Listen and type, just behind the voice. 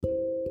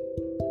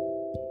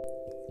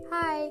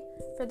Hi,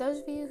 for those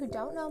of you who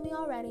don't know me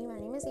already, my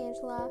name is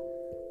Angela.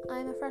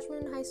 I'm a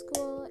freshman in high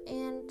school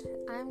and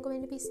I'm going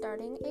to be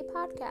starting a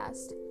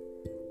podcast.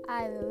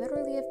 I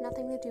literally have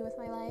nothing to do with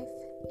my life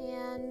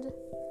and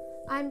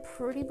I'm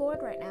pretty bored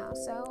right now,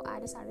 so I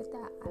decided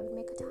that I would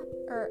make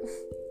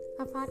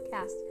a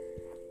podcast.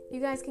 You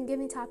guys can give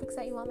me topics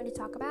that you want me to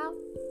talk about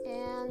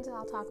and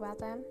I'll talk about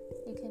them.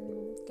 You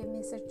can give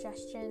me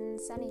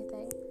suggestions,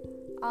 anything.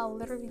 I'll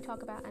literally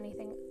talk about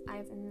anything. I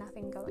have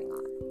nothing going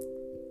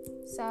on.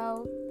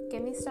 So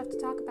give me stuff to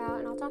talk about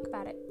and I'll talk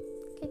about it.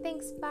 Okay,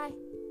 thanks. Bye.